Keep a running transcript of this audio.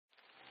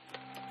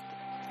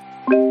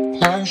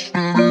What's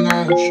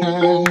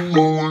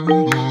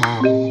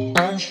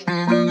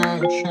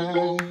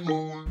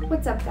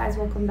up guys,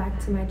 welcome back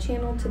to my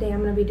channel. Today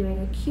I'm going to be doing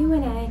a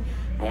Q&A.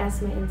 I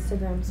asked my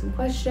Instagram some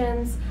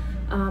questions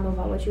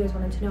about what you guys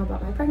wanted to know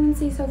about my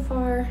pregnancy so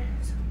far.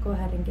 So go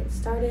ahead and get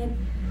started.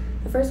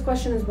 The first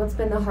question is, what's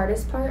been the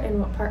hardest part and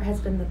what part has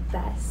been the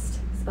best?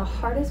 So the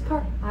hardest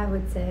part, I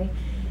would say,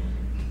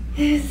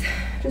 is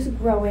just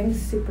growing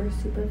super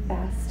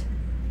fast.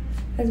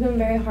 It's been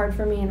very hard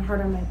for me and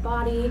hard on my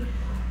body.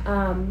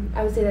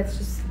 I would say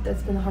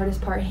that's been the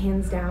hardest part,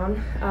 hands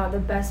down. The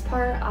best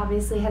part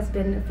obviously has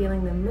been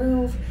feeling them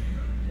move,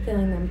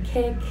 feeling them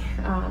kick,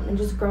 and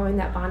just growing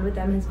that bond with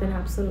them has been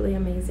absolutely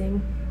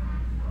amazing.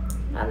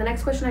 The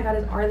next question I got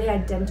is, are they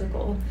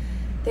identical?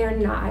 They are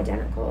not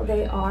identical.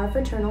 They are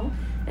fraternal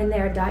and they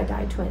are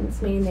di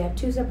twins, meaning they have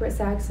 2 separate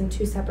sacs and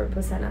 2 separate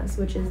placentas,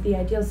 which is the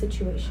ideal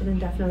situation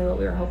and definitely what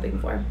we were hoping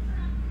for.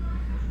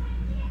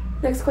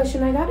 Next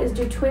question I got is,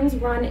 do twins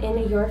run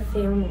in your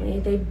family?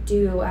 They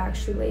do,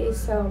 actually.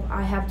 So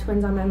I have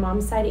twins on my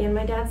mom's side and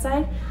my dad's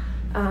side.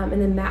 And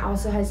then Matt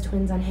also has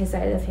twins on his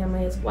side of the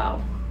family as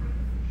well.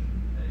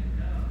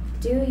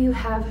 Do you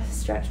have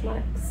stretch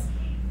marks?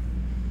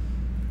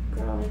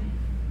 Girl,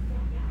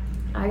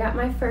 I got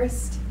my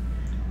first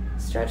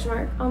stretch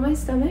mark on my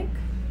stomach.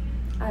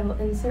 I will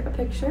insert a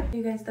picture.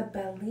 You guys, the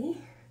belly.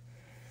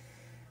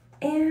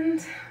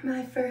 And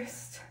my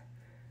first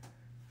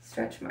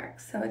stretch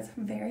marks. So it's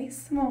very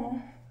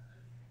small.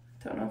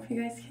 Don't know if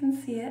you guys can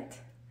see it,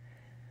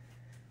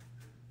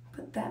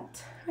 but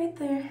that right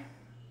there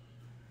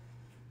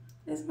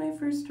is my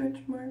first stretch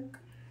mark.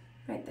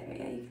 Right there,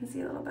 yeah, you can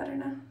see a little better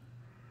now.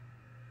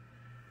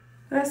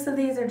 The rest of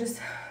these are just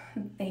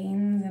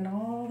veins and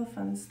all the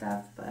fun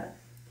stuff, but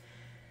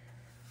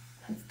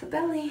that's the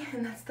belly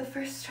and that's the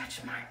first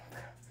stretch mark.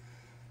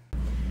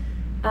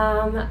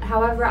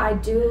 However, I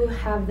do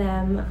have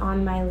them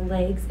on my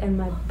legs and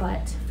my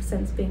butt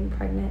since being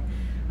pregnant.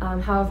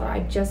 However, I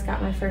just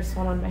got my first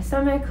one on my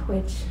stomach,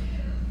 which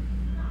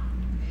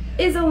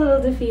is a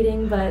little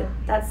defeating, but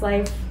that's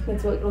life.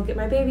 That's what will get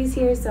my babies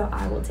here, so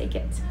I will take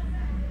it.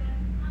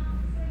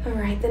 All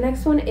right, the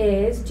next one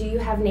is, do you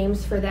have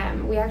names for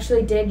them? We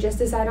actually did just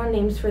decide on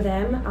names for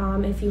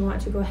them. If you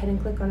want to go ahead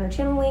and click on our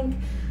channel link,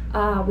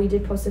 we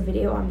did post a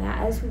video on that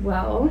as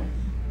well.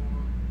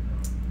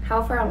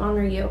 How far along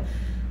are you?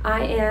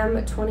 I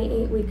am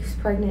 28 weeks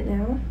pregnant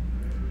now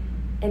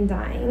and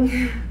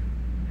dying.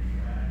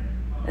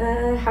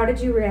 How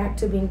did you react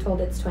to being told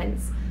it's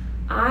twins?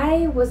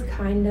 I was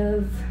kind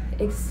of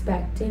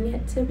expecting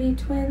it to be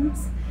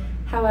twins.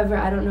 However,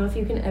 I don't know if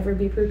you can ever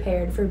be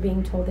prepared for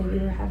being told that you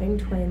were having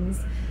twins.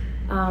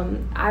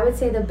 I would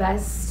say the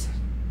best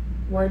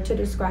word to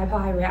describe how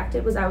I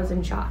reacted was I was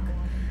in shock.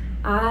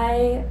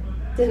 I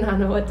did not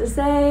know what to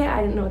say. I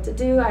didn't know what to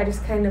do. I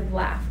just kind of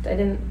laughed. I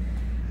didn't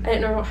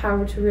know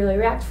how to really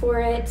react for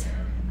it,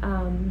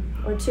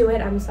 or to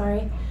it, I'm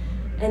sorry.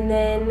 And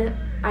then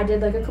I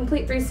did like a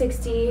complete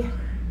 360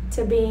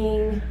 to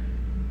being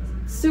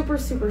super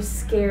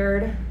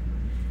scared.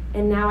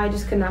 And now I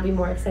just could not be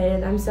more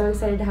excited. I'm so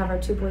excited to have our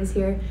 2 boys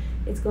here.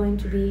 It's going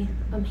to be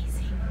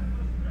amazing.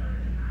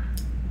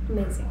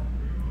 Amazing.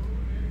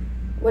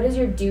 What is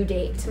your due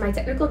date? My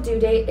technical due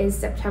date is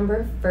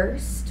September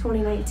 1st,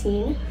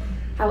 2019.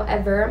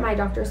 However, my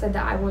doctor said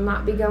that I will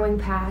not be going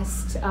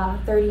past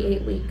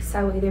 38 weeks.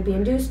 I will either be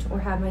induced or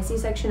have my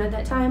C-section at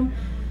that time.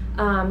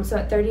 So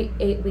at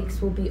 38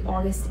 weeks will be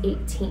August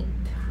 18th.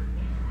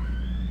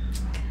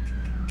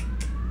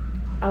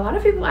 A lot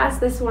of people ask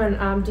this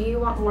one, do you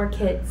want more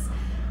kids?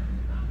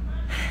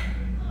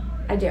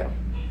 I do.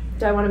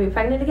 Do I want to be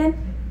pregnant again?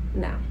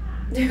 No.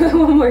 Do I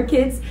want more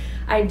kids?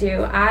 I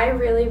do. I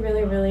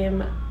really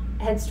am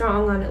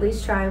headstrong on at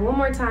least trying one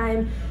more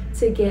time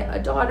to get a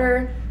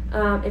daughter.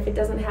 If it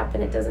doesn't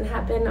happen, it doesn't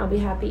happen. I'll be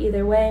happy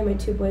either way. My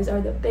 2 boys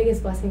are the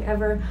biggest blessing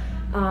ever.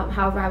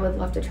 However, I would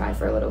love to try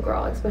for a little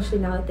girl, especially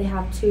now that they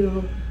have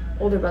 2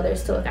 older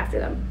brothers to look after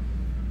them.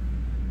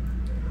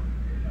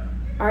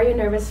 Are you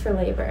nervous for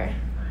labor?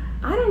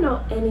 I don't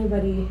know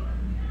anybody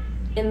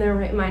in their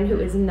right mind who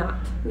is not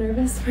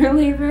nervous for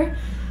labor.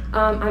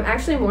 I'm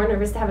actually more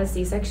nervous to have a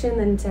C-section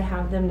than to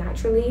have them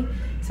naturally.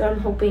 So I'm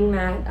hoping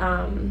that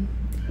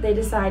they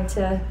decide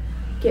to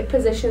get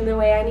positioned the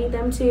way I need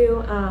them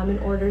to in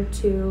order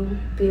to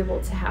be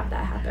able to have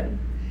that happen.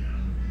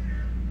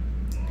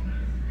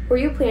 Were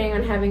you planning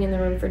on having in the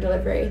room for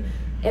delivery?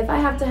 If I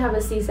have to have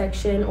a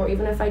C-section, or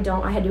even if I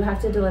don't, I do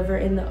have to deliver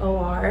in the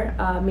OR,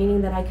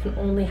 meaning that I can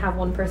only have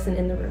one person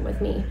in the room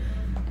with me.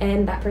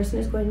 And that person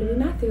is going to be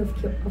Matthew, of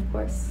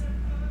course.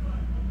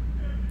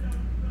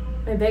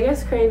 My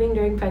biggest craving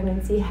during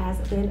pregnancy has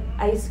been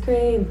ice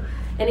cream.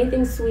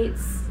 Anything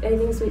sweets,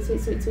 anything sweets,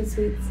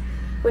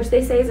 which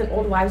they say is an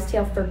old wives'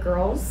 tale for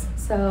girls.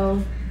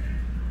 So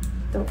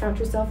don't count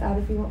yourself out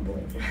if you want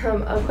boys.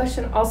 A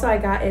question also I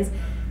got is,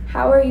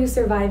 how are you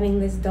surviving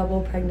this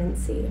double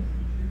pregnancy?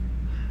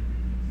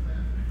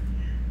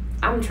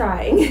 I'm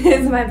trying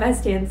is my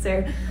best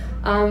answer.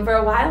 For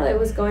a while it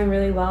was going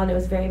really well and it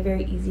was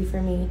very easy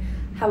for me.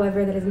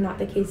 However, that is not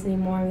the case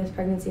anymore. This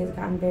pregnancy has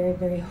gotten very,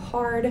 very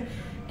hard,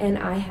 and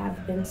I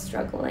have been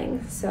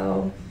struggling.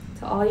 So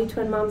to all you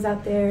twin moms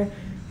out there,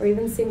 or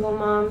even single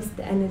moms,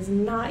 the end is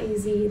not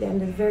easy. The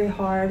end is very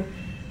hard,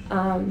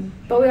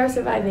 but we are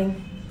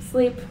surviving.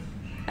 Sleep,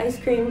 ice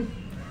cream,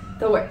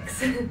 the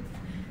works.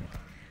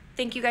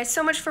 Thank you guys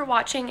so much for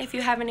watching. If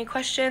you have any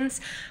questions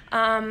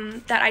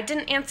that I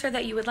didn't answer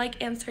that you would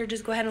like answered,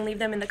 just go ahead and leave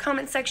them in the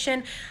comment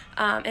section,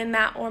 and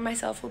Matt or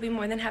myself will be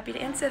more than happy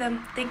to answer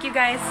them. Thank you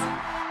guys.